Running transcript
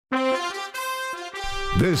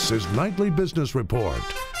This is Nightly Business Report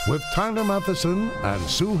with Tyler Matheson and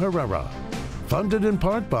Sue Herrera. Funded in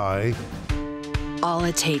part by... All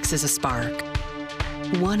it takes is a spark.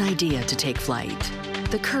 One idea to take flight.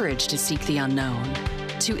 The courage to seek the unknown.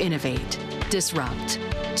 To innovate, disrupt,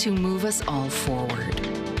 to move us all forward.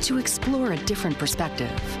 To explore a different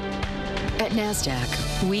perspective. At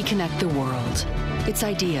NASDAQ, we connect the world. Its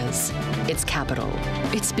ideas, its capital,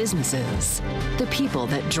 its businesses, the people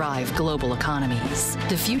that drive global economies.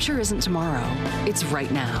 The future isn't tomorrow, it's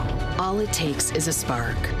right now. All it takes is a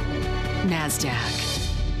spark. NASDAQ.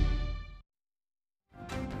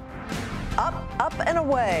 Up and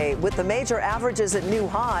away with the major averages at new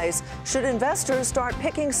highs, should investors start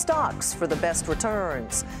picking stocks for the best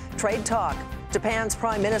returns? Trade talk. Japan's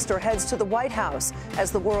prime minister heads to the White House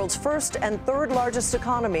as the world's first and third largest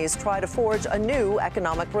economies try to forge a new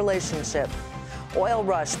economic relationship. Oil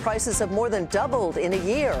rush. Prices have more than doubled in a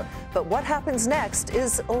year. But what happens next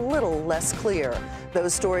is a little less clear.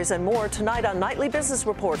 Those stories and more tonight on Nightly Business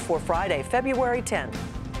Report for Friday, February 10th.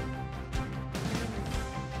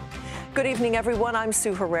 Good evening, everyone. I'm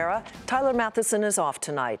Sue Herrera. Tyler Matheson is off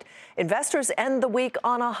tonight. Investors end the week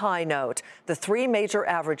on a high note. The three major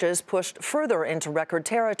averages pushed further into record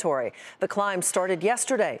territory. The climb started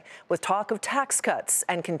yesterday with talk of tax cuts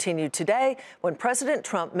and continued today when President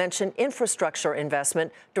Trump mentioned infrastructure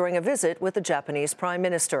investment during a visit with the Japanese Prime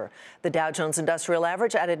Minister. The Dow Jones Industrial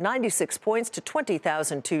Average added 96 points to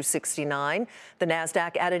 20,269. The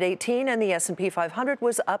Nasdaq added 18 and the S&P 500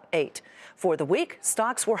 was up 8. For the week,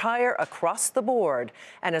 stocks were higher across the board.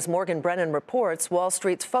 And as Morgan Brennan reports, Wall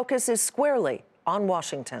Street's focus is squarely on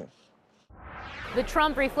Washington. The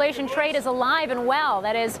Trump reflation trade is alive and well.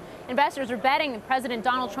 That is, investors are betting that President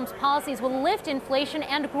Donald Trump's policies will lift inflation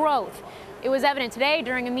and growth. It was evident today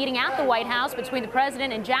during a meeting at the White House between the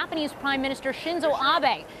president and Japanese Prime Minister Shinzo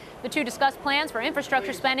Abe. The two discussed plans for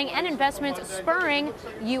infrastructure spending and investments spurring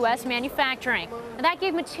U.S. manufacturing. And that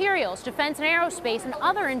gave materials, defense and aerospace, and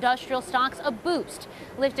other industrial stocks a boost,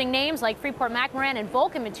 lifting names like Freeport-McMoRan and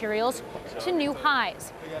Vulcan Materials to new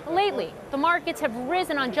highs. Lately, the markets have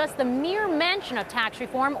risen on just the mere mention of tax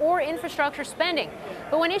reform or infrastructure spending.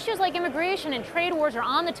 But when issues like immigration and trade wars are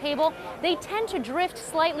on the table, they tend to drift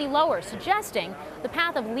slightly lower, suggesting the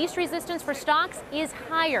path of least resistance for stocks is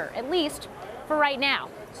higher, at least for right now.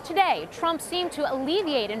 Today, Trump seemed to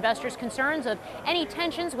alleviate investors' concerns of any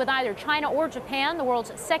tensions with either China or Japan, the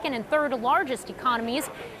world's second and third largest economies,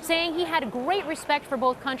 saying he had great respect for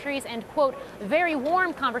both countries and, quote, very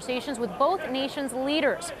warm conversations with both nations'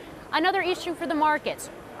 leaders. Another issue for the markets,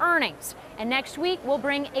 earnings. And next week will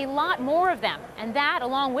bring a lot more of them. And that,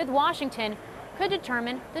 along with Washington, could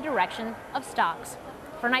determine the direction of stocks.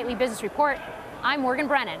 For Nightly Business Report, I'm Morgan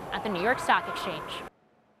Brennan at the New York Stock Exchange.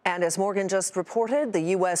 And as Morgan just reported, the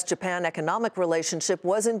U.S.-Japan economic relationship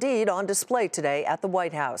was indeed on display today at the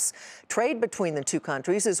White House. Trade between the two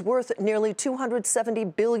countries is worth nearly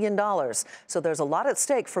 $270 billion, so there's a lot at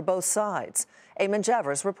stake for both sides. Eamon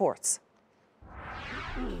Javers reports.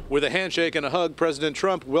 With a handshake and a hug, President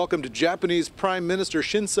Trump welcomed Japanese Prime Minister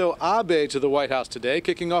Shinzo Abe to the White House today,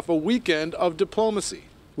 kicking off a weekend of diplomacy.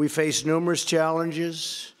 We face numerous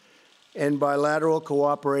challenges, and bilateral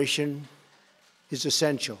cooperation is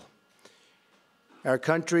essential. Our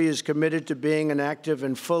country is committed to being an active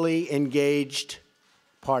and fully engaged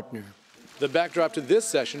partner. The backdrop to this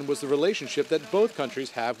session was the relationship that both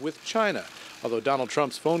countries have with China. Although Donald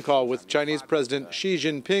Trump's phone call with Chinese President Xi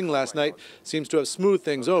Jinping last night seems to have smoothed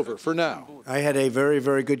things over for now. I had a very,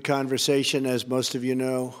 very good conversation, as most of you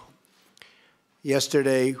know,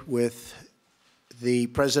 yesterday with the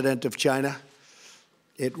president of China.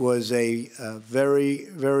 It was a very,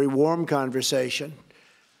 very warm conversation.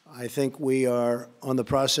 I think we are on the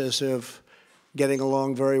process of getting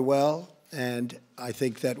along very well, and I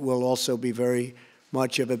think that will also be very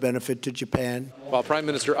much of a benefit to Japan. While Prime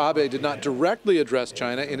Minister Abe did not directly address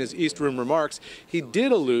China in his East Room remarks, he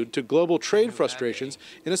did allude to global trade frustrations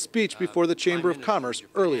in a speech before the Chamber of Commerce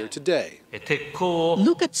earlier today.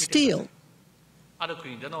 Look at steel.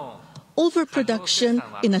 Overproduction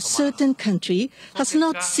in a certain country has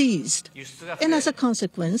not ceased, and as a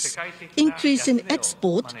consequence, increase in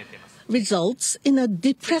export results in a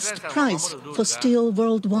depressed price for steel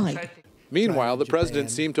worldwide. Meanwhile, the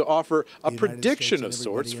president seemed to offer a prediction of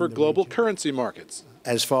sorts for global currency markets.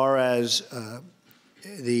 As far as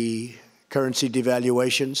the currency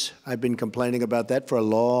devaluations, I've been complaining about that for a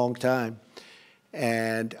long time.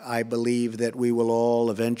 And I believe that we will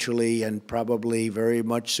all eventually, and probably very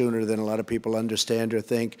much sooner than a lot of people understand or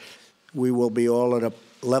think, we will be all at a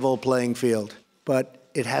level playing field. But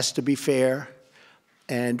it has to be fair,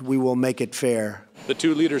 and we will make it fair. The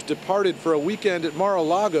two leaders departed for a weekend at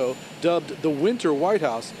Mar-a-Lago, dubbed the Winter White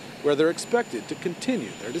House, where they're expected to continue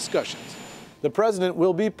their discussions. The president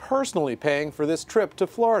will be personally paying for this trip to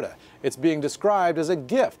Florida. It's being described as a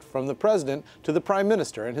gift from the president to the prime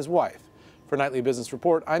minister and his wife. For Nightly Business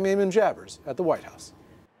Report, I'm Eamon Jabbers at the White House.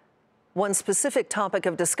 One specific topic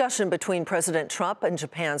of discussion between President Trump and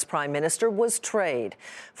Japan's prime minister was trade.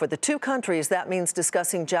 For the two countries, that means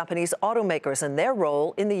discussing Japanese automakers and their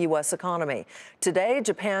role in the U.S. economy. Today,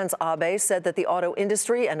 Japan's Abe said that the auto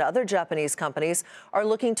industry and other Japanese companies are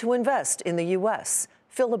looking to invest in the U.S.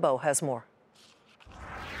 Phil LeBeau has more.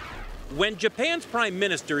 When Japan's Prime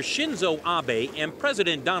Minister Shinzo Abe and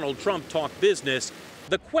President Donald Trump talk business,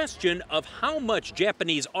 the question of how much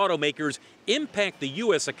Japanese automakers impact the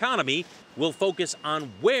U.S. economy will focus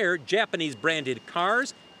on where Japanese-branded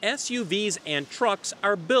cars, SUVs, and trucks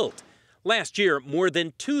are built. Last year, more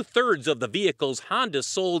than 2/3 of the vehicles Honda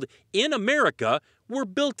sold in America were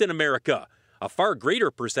built in America, a far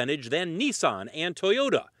greater percentage than Nissan and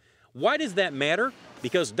Toyota. Why does that matter?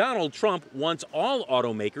 Because Donald Trump wants all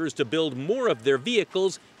automakers to build more of their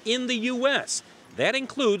vehicles in the U.S. That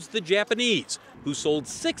includes the Japanese, who sold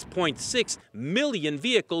 6.6 million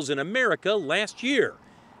vehicles in America last year.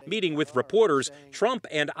 Meeting with reporters, Trump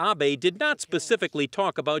and Abe did not specifically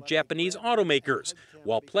talk about Japanese automakers,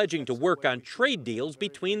 while pledging to work on trade deals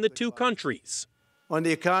between the two countries. On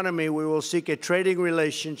the economy, we will seek a trading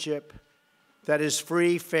relationship that is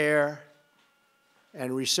free, fair,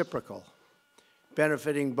 and reciprocal,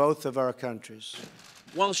 benefiting both of our countries.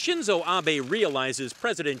 While Shinzo Abe realizes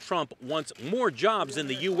President Trump wants more jobs in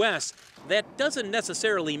the U.S., that doesn't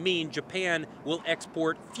necessarily mean Japan will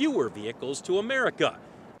export fewer vehicles to America.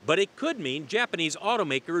 But it could mean Japanese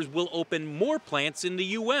automakers will open more plants in the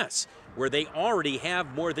U.S., where they already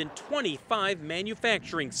have more than 25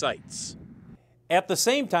 manufacturing sites. At the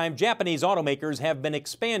same time, Japanese automakers have been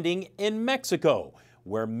expanding in Mexico,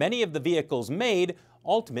 where many of the vehicles made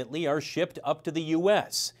ultimately are shipped up to the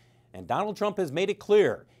U.S. And Donald Trump has made it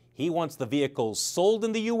clear he wants the vehicles sold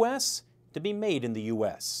in the U.S. to be made in the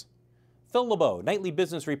U.S. Phil LeBeau, Nightly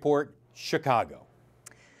Business Report, Chicago.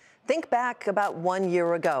 Think back about 1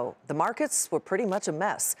 year ago. The markets were pretty much a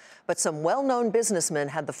mess, but some well-known businessmen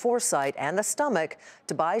had the foresight and the stomach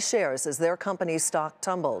to buy shares as their company's stock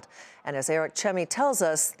tumbled. And as Eric Chemi tells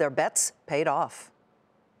us, their bets paid off.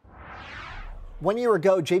 1 year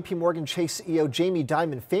ago, J.P. Morgan Chase CEO Jamie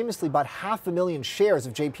Dimon famously bought 500,000 shares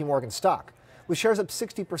of J.P. Morgan stock. With shares up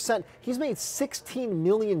 60%, he's made $16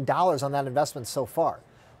 million on that investment so far.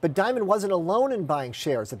 But Dimon wasn't alone in buying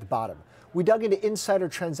shares at the bottom. We dug into insider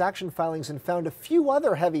transaction filings and found a few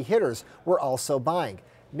other heavy hitters were also buying,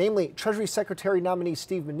 namely Treasury Secretary nominee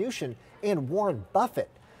Steve Mnuchin and Warren Buffett.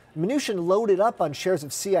 Mnuchin loaded up on shares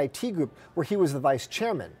of CIT Group, where he was the vice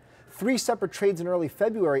chairman. 3 separate trades in early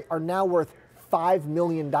February are now worth $5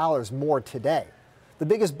 million more today. The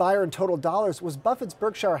biggest buyer in total dollars was Buffett's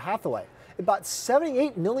Berkshire Hathaway. It bought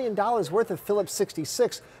 $78 million worth of Phillips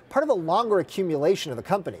 66, part of a longer accumulation of the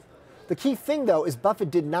company. The key thing, though, is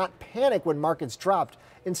Buffett did not panic when markets dropped,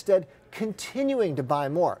 instead continuing to buy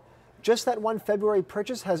more. Just that one February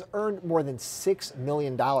purchase has earned more than $6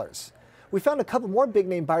 million. We found a couple more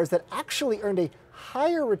big-name buyers that actually earned a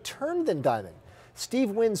higher return than Dimon.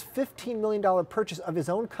 Steve Wynn's $15 million purchase of his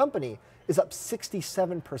own company is up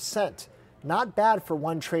 67%. Not bad for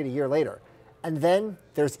one trade a year later. And then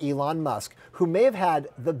there's Elon Musk, who may have had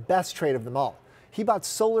the best trade of them all. He bought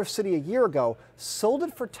Solar City a year ago, sold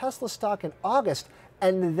it for Tesla stock in August,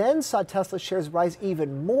 and then saw Tesla shares rise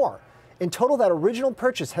even more. In total, that original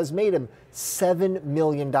purchase has made him $7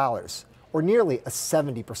 million, or nearly a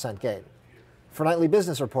 70% gain. For Nightly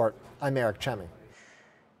Business Report, I'm Eric Chemi.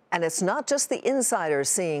 And it's not just the insiders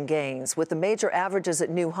seeing gains. With the major averages at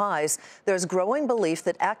new highs, there's growing belief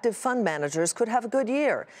that active fund managers could have a good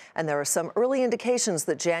year. And there are some early indications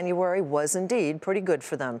that January was indeed pretty good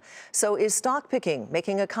for them. So is stock picking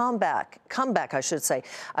making a comeback, I should say.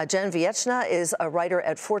 Jen Viechna is a writer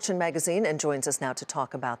at Fortune magazine and joins us now to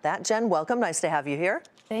talk about that. Jen, welcome. Nice to have you here.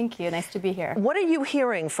 Thank you. Nice to be here. What are you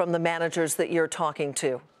hearing from the managers that you're talking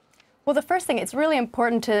to? Well, the first thing, it's really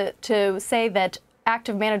important to say that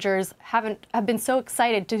active managers have been so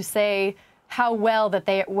excited to say how well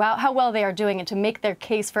they are doing and to make their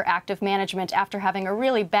case for active management after having a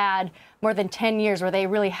really bad more than 10 years where they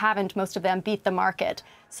really haven't, most of them, beat the market.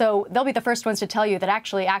 So they'll be the first ones to tell you that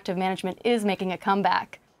actually active management is making a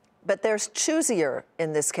comeback. But there's choosier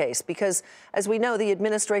in this case because, as we know, the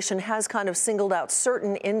administration has kind of singled out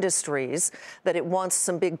certain industries that it wants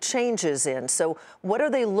some big changes in. So what are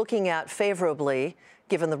they looking at favorably,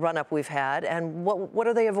 given the run-up we've had, and what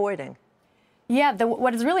are they avoiding? Yeah,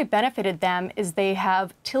 what has really benefited them is they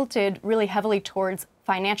have tilted really heavily towards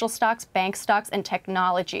financial stocks, bank stocks, and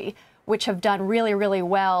technology, which have done really, really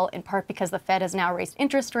well, in part because the Fed has now raised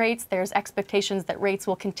interest rates. There's expectations that rates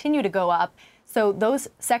will continue to go up. So those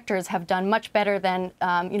sectors have done much better than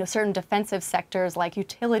certain defensive sectors like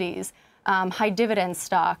utilities, high dividend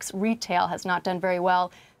stocks. Retail has not done very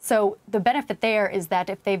well. So the benefit there is that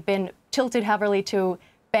if they've been tilted heavily to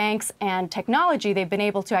banks and technology, they've been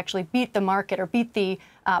able to actually beat the market or beat the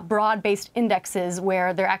broad-based indexes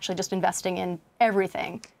where they're actually just investing in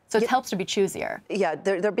everything. So it helps to be choosier. Yeah,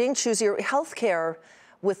 they're being choosier. Healthcare,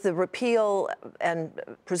 with the repeal and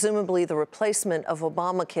presumably the replacement of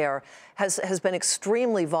Obamacare, has been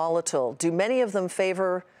extremely volatile. Do many of them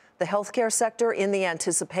favor the healthcare sector in the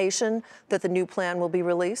anticipation that the new plan will be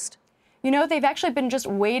released? You know, they've actually been just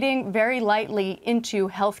wading very lightly into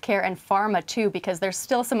healthcare and pharma, too, because there's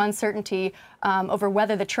still some uncertainty over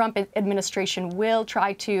whether the Trump administration will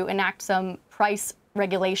try to enact some price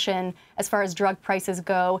regulation as far as drug prices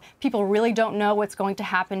go. People really don't know what's going to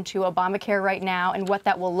happen to Obamacare right now and what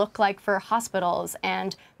that will look like for hospitals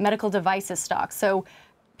and medical devices stocks. So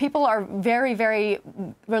people are very, very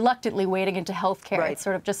reluctantly wading into healthcare. Right. It's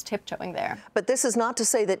sort of just tiptoeing there. But this is not to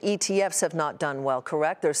say that ETFs have not done well,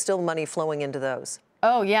 correct? There's still money flowing into those.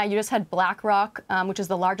 Oh, yeah. You just had BlackRock, which is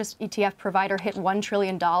the largest ETF provider, hit $1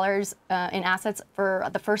 trillion in assets for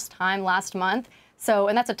the first time last month. So,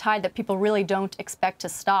 and that's a tide that people really don't expect to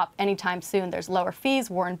stop anytime soon. There's lower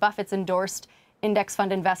fees. Warren Buffett's endorsed index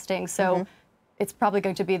fund investing. So it's probably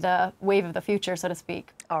going to be the wave of the future, so to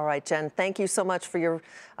speak. All right, Jen, thank you so much for your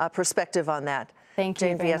perspective on that. Thank you.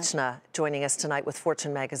 Jane Viechna joining us tonight with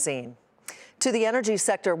Fortune Magazine. To the energy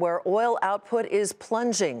sector, where oil output is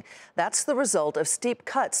plunging. That's the result of steep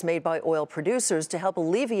cuts made by oil producers to help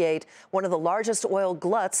alleviate one of the largest oil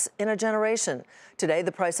gluts in a generation. Today,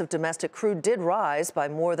 the price of domestic crude did rise by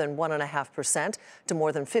more than 1.5% to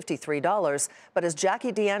more than $53. But as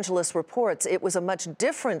Jackie DeAngelis reports, it was a much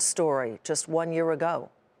different story just 1 year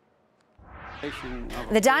ago.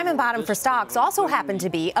 The diamond bottom for stocks also happened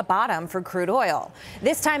to be a bottom for crude oil.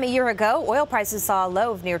 This time a year ago, oil prices saw a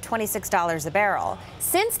low of near $26 a barrel.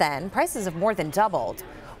 Since then, prices have more than doubled.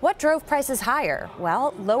 What drove prices higher?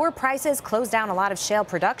 Well, lower prices closed down a lot of shale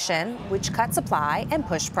production, which cut supply and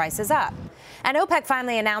pushed prices up. And OPEC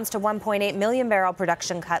finally announced a 1.8 million barrel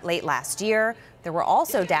production cut late last year. There were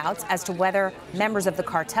also doubts as to whether members of the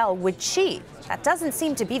cartel would cheat. That doesn't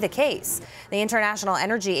seem to be the case. The International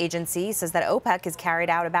Energy Agency says that OPEC has carried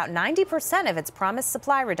out about 90% of its promised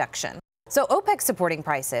supply reduction. So OPEC's supporting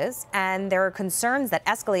prices, and there are concerns that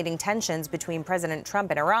escalating tensions between President Trump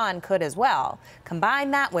and Iran could as well.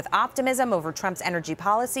 Combine that with optimism over Trump's energy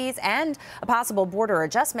policies and a possible border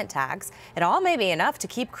adjustment tax, it all may be enough to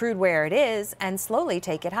keep crude where it is and slowly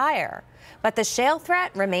take it higher. But the shale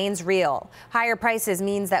threat remains real. Higher prices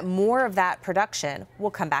means that more of that production will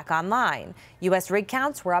come back online. U.S. rig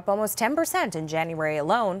counts were up almost 10% in January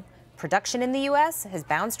alone. Production in the U.S. has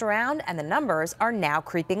bounced around, and the numbers are now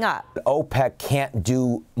creeping up. OPEC can't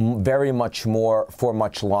do very much more for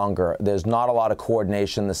much longer. There's not a lot of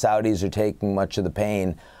coordination. The Saudis are taking much of the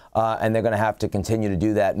pain, and they're going to have to continue to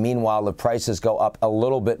do that. Meanwhile, the prices go up a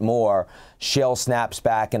little bit more. Shale snaps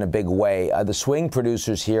back in a big way. The swing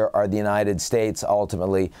producers here are the United States,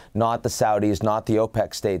 ultimately, not the Saudis, not the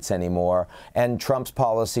OPEC states anymore. And Trump's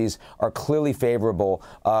policies are clearly favorable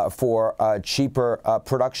for cheaper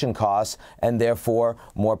production costs and therefore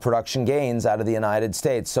more production gains out of the United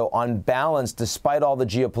States. So on balance, despite all the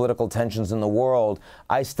geopolitical tensions in the world,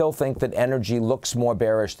 I still think that energy looks more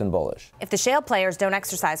bearish than bullish. If the shale players don't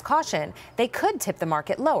exercise caution, they could tip the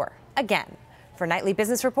market lower again. For Nightly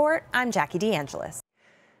Business Report, I'm Jackie DeAngelis.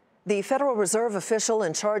 The Federal Reserve official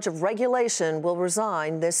in charge of regulation will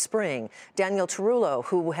resign this spring. Daniel Tarullo,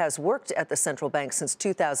 who has worked at the central bank since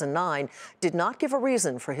 2009, did not give a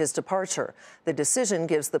reason for his departure. The decision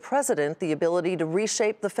gives the president the ability to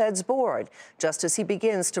reshape the Fed's board, just as he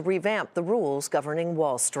begins to revamp the rules governing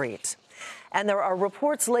Wall Street. And there are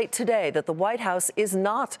reports late today that the White House is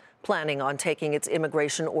not planning on taking its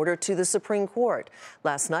immigration order to the Supreme Court.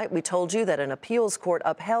 Last night, we told you that an appeals court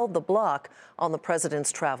upheld the block on the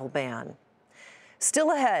president's travel ban.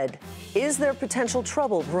 Still ahead, is there potential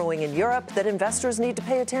trouble brewing in Europe that investors need to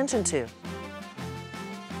pay attention to?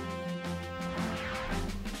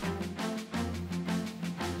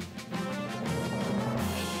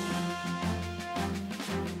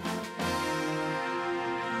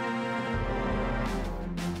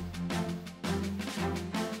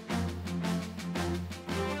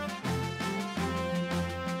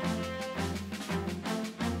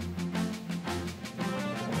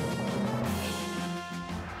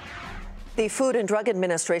 The Food and Drug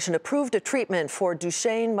Administration approved a treatment for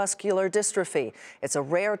Duchenne muscular dystrophy. It's a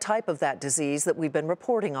rare type of that disease that we've been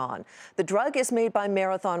reporting on. The drug is made by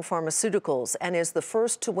Marathon Pharmaceuticals and is the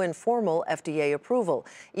first to win formal FDA approval,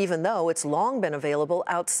 even though it's long been available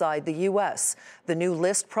outside the U.S. The new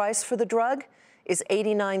list price for the drug is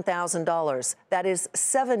 $89,000. That is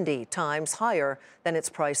 70 times higher than its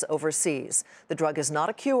price overseas. The drug is not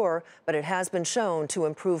a cure, but it has been shown to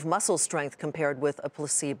improve muscle strength compared with a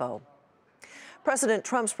placebo. President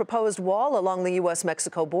Trump's proposed wall along the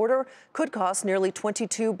U.S.-Mexico border could cost nearly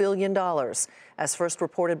 $22 billion. As first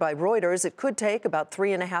reported by Reuters, it could take about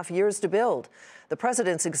 3.5 years to build. The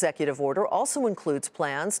president's executive order also includes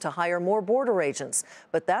plans to hire more border agents,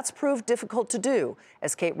 but that's proved difficult to do,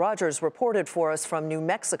 as Kate Rogers reported for us from New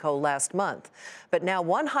Mexico last month. But now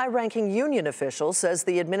one high-ranking union official says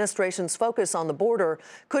the administration's focus on the border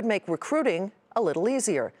could make recruiting a little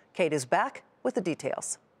easier. Kate is back with the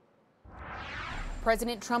details.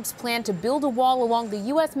 President Trump's plan to build a wall along the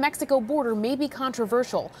U.S.-Mexico border may be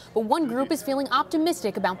controversial, but one group is feeling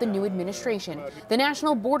optimistic about the new administration. The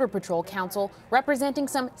National Border Patrol Council, representing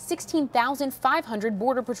some 16,500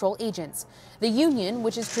 Border Patrol agents. The union,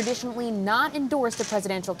 which has traditionally not endorsed a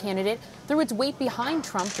presidential candidate, threw its weight behind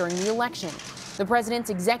Trump during the election. The president's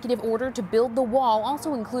executive order to build the wall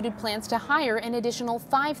also included plans to hire an additional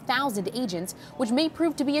 5,000 agents, which may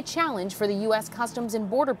prove to be a challenge for the U.S. Customs and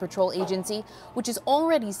Border Patrol Agency, which is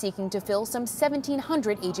already seeking to fill some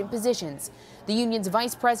 1,700 agent positions. The union's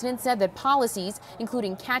vice president said that policies,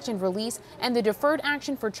 including catch and release and the Deferred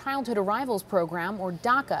Action for Childhood Arrivals program, or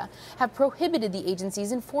DACA, have prohibited the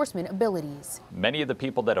agency's enforcement abilities. Many of the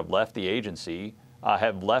people that have left the agency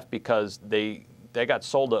have left because they got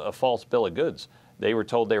sold a false bill of goods. They were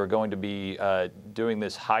told they were going to be doing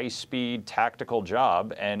this high-speed tactical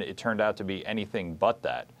job, and it turned out to be anything but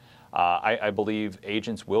that. I believe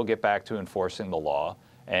agents will get back to enforcing the law,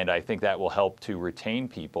 and I think that will help to retain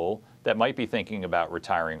people that might be thinking about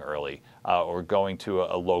retiring early or going to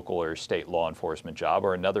a local or state law enforcement job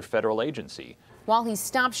or another federal agency. While he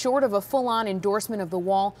stopped short of a full-on endorsement of the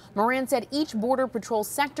wall, Moran said each Border Patrol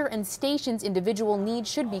sector and station's individual needs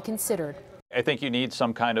should be considered. I think you need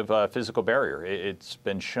some kind of physical barrier. It's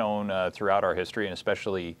been shown throughout our history, and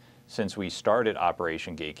especially since we started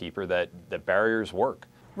Operation Gatekeeper, that barriers work.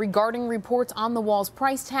 Regarding reports on the wall's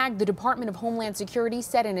price tag, the Department of Homeland Security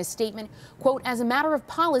said in a statement, quote, "As a matter of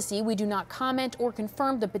policy, we do not comment or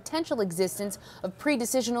confirm the potential existence of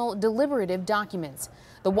pre-decisional deliberative documents."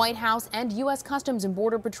 The White House and U.S. Customs and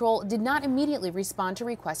Border Patrol did not immediately respond to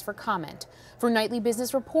requests for comment. For Nightly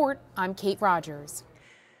Business Report, I'm Kate Rogers.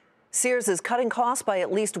 Sears is cutting costs by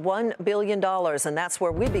at least $1 billion, and that's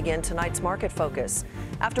where we begin tonight's Market Focus.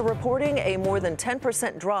 After reporting a more than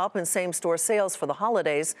 10% drop in same-store sales for the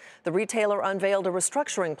holidays, the retailer unveiled a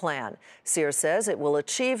restructuring plan. Sears says it will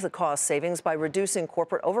achieve the cost savings by reducing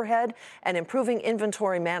corporate overhead and improving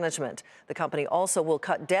inventory management. The company also will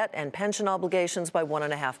cut debt and pension obligations by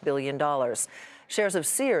 $1.5 billion. Shares of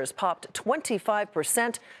Sears popped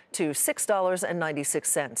 25% to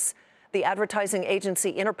 $6.96. The advertising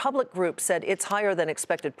agency Interpublic Group said its higher than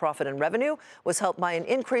expected profit and revenue was helped by an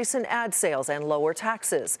increase in ad sales and lower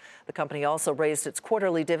taxes. The company also raised its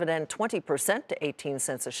quarterly dividend 20% to 18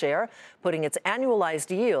 cents a share, putting its annualized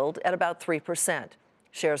yield at about 3%.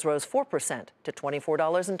 Shares rose 4% to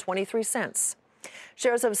 $24.23.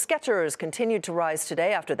 Shares of Skechers continued to rise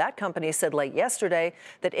today after that company said late yesterday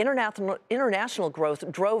that international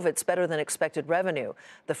growth drove its better-than-expected revenue.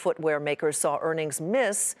 The footwear maker saw earnings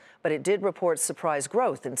miss, but it did report surprise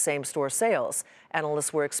growth in same-store sales.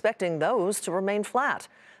 Analysts were expecting those to remain flat.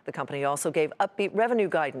 The company also gave upbeat revenue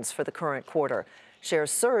guidance for the current quarter. Shares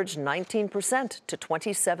surged 19% to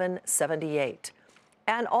 $27.78.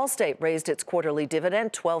 And Allstate raised its quarterly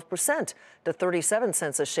dividend 12% to 37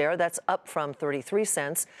 cents a share. That's up from 33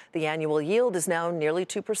 cents. The annual yield is now nearly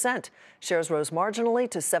 2%. Shares rose marginally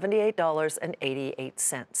to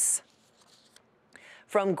 $78.88.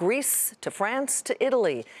 From Greece to France to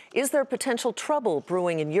Italy, is there potential trouble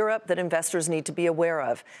brewing in Europe that investors need to be aware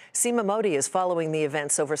of? Seema Modi is following the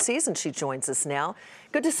events overseas, and she joins us now.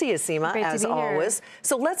 Good to see you, Seema, as always.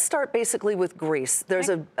 So let's start basically with Greece. There's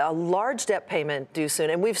a large debt payment due soon,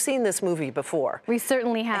 and we've seen this movie before. We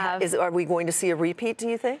certainly have. Are we going to see a repeat, do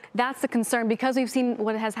you think? That's the concern. Because we've seen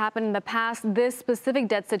what has happened in the past, this specific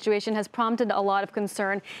debt situation has prompted a lot of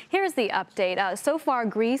concern. Here's the update. So far,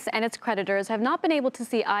 Greece and its creditors have not been able to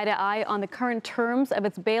see eye to eye on the current terms of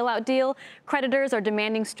its bailout deal. Creditors are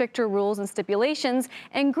demanding stricter rules and stipulations,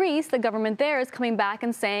 and Greece, the government there, is coming back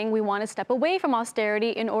and saying we want to step away from austerity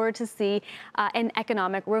Party in order to see an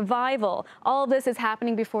economic revival. All of this is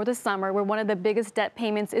happening before the summer, where one of the biggest debt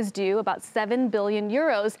payments is due, about 7 billion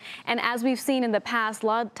euros. And as we've seen in the past, a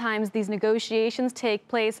lot of times these negotiations take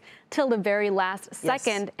place till the very last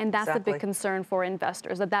second, and that's the big concern for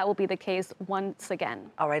investors, that will be the case once again.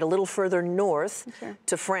 All right, a little further north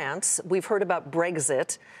to France, we've heard about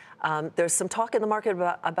Brexit. There's some talk in the market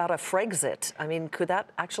about a Frexit. I mean, could that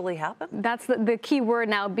actually happen? That's the key word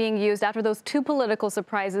now being used after those two political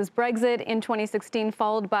surprises, Brexit in 2016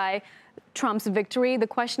 followed by Trump's victory. The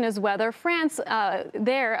question is whether France,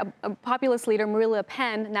 a populist leader, Marine Le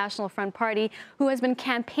Pen, National Front Party, who has been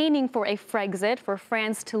campaigning for a Frexit, for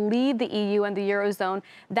France to leave the EU and the Eurozone,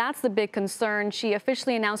 that's the big concern. She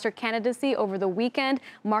officially announced her candidacy over the weekend.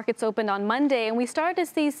 Markets opened on Monday, and we started to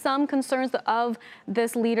see some concerns of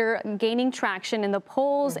this leader gaining traction in the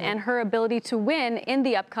polls and her ability to win in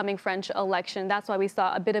the upcoming French election. That's why we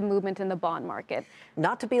saw a bit of movement in the bond market.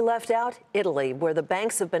 Not to be left out, Italy, where the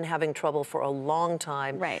banks have been having trouble for a long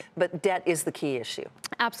time. Right. But debt is the key issue.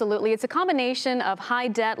 Absolutely. It's a combination of high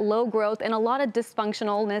debt, low growth, and a lot of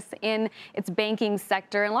dysfunctionalness in its banking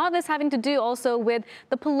sector. And a lot of this having to do also with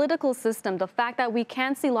the political system. The fact that we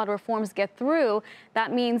can't see a lot of reforms get through,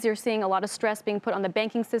 that means you're seeing a lot of stress being put on the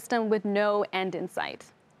banking system with no end in sight.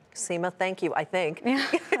 Seema, thank you, I think. Yeah,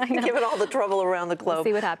 Given all the trouble around the globe. We'll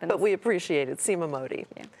see what happens. But we appreciate it. Seema Modi.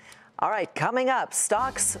 Yeah. All right, coming up,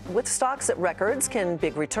 stocks at records, can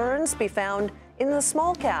big returns be found in the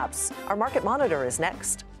small caps? Our Market Monitor is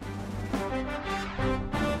next.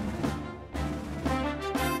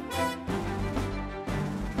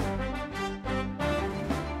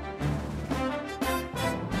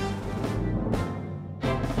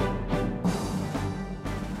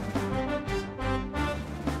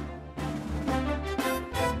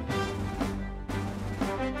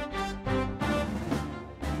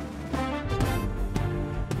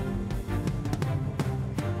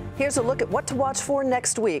 Here's a look at what to watch for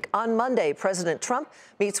next week. On Monday, President Trump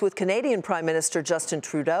meets with Canadian Prime Minister Justin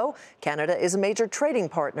Trudeau. Canada is a major trading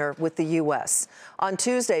partner with the U.S. On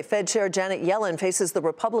Tuesday, Fed Chair Janet Yellen faces the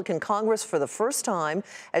Republican Congress for the first time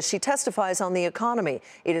as she testifies on the economy.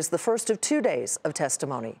 It is the first of 2 days of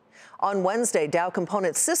testimony. On Wednesday, Dow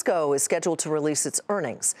component Cisco is scheduled to release its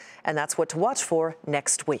earnings, and that's what to watch for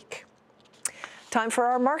next week. Time for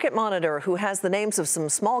our Market Monitor, who has the names of some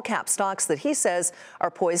small cap stocks that he says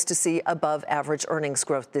are poised to see above average earnings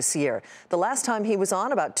growth this year. The last time he was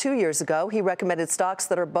on, about 2 years ago, he recommended stocks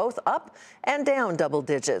that are both up and down double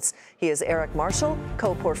digits. He is Eric Marshall,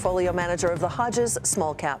 co-portfolio manager of the Hodges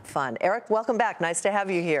Small Cap Fund. Eric, welcome back. Nice to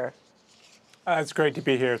have you here. It's great to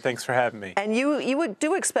be here. Thanks for having me. And you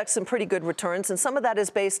do expect some pretty good returns, and some of that is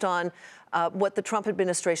based on what the Trump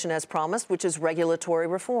administration has promised, which is regulatory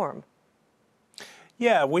reform.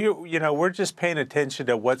 Yeah, we're just paying attention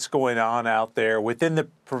to what's going on out there within the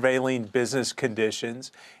prevailing business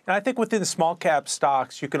conditions. And I think within small cap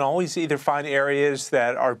stocks, you can always either find areas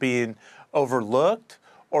that are being overlooked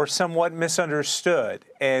or somewhat misunderstood,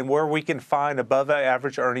 and where we can find above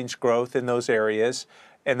average earnings growth in those areas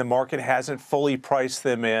and the market hasn't fully priced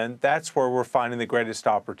them in, that's where we're finding the greatest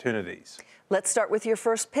opportunities. Let's start with your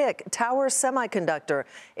first pick, Tower Semiconductor.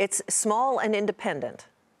 It's small and independent.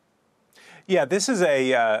 Yeah, this is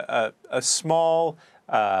a small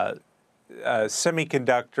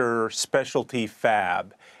semiconductor specialty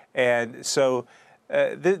fab, and so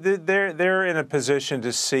they're in a position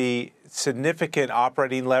to see significant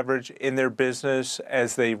operating leverage in their business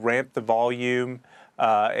as they ramp the volume,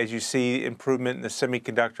 as you see improvement in the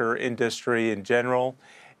semiconductor industry in general,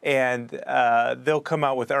 and they'll come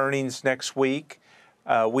out with earnings next week.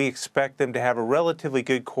 We expect them to have a relatively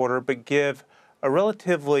good quarter, but give a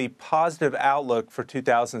relatively positive outlook for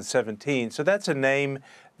 2017. So that's a name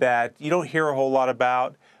that you don't hear a whole lot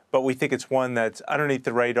about, but we think it's one that's underneath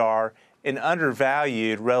the radar and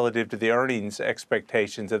undervalued relative to the earnings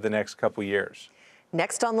expectations of the next couple years.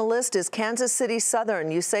 Next on the list is Kansas City Southern.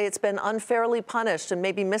 You say it's been unfairly punished and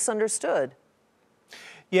maybe misunderstood.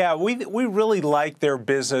 Yeah, we really like their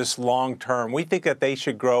business long term. We think that they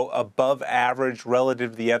should grow above average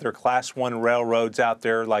relative to the other Class 1 railroads out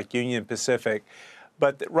there like Union Pacific.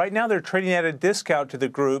 But right now they're trading at a discount to the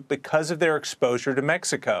group because of their exposure to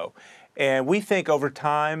Mexico. And we think over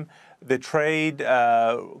time the trade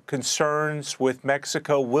concerns with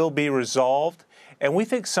Mexico will be resolved. And we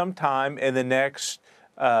think sometime in the next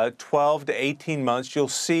 12 to 18 months you'll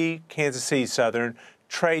see Kansas City Southern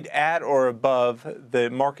trade at or above the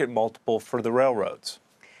market multiple for the railroads.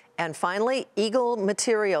 And finally, Eagle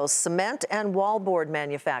Materials, cement and wallboard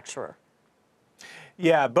manufacturer.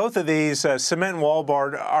 Yeah, both of these, cement and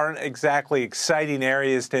wallboard, aren't exactly exciting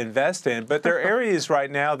areas to invest in, but they're areas right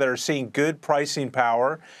now that are seeing good pricing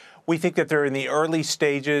power. We think that they're in the early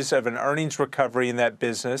stages of an earnings recovery in that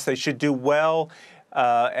business. They should do well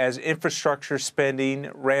as infrastructure spending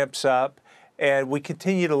ramps up, and we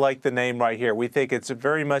continue to like the name right here. We think it's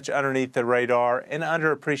very much underneath the radar and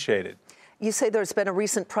underappreciated. You say there's been a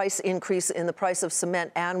recent price increase in the price of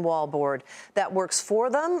cement and wallboard. That works for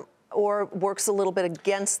them or works a little bit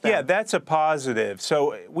against them? Yeah, that's a positive.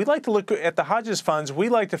 So we like to look at the Hodges funds. We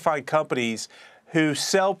like to find companies who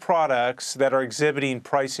sell products that are exhibiting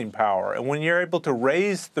pricing power. And when you're able to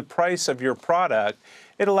raise the price of your product,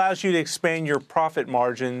 it allows you to expand your profit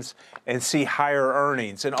margins and see higher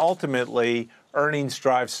earnings. And ultimately, earnings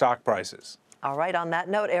drive stock prices. All right, on that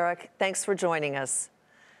note, Eric, thanks for joining us.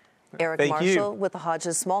 Eric Thank Marshall you. with the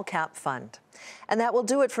Hodges Small Cap Fund. And that will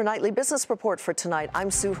do it for Nightly Business Report for tonight. I'm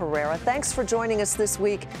Sue Herrera. Thanks for joining us this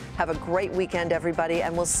week. Have a great weekend, everybody,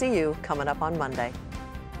 and we'll see you coming up on Monday.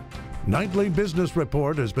 Nightly Business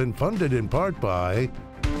Report has been funded in part by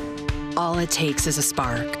All it takes is a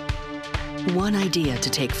spark. One idea to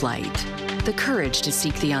take flight. The courage to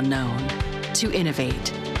seek the unknown. To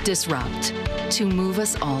innovate, disrupt, to move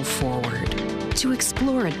us all forward. To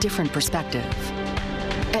explore a different perspective.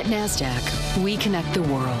 At NASDAQ, we connect the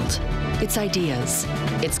world. Its ideas,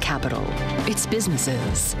 its capital, its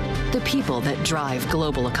businesses, the people that drive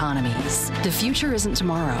global economies. The future isn't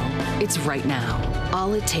tomorrow, it's right now.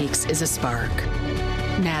 All it takes is a spark.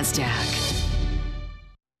 NASDAQ.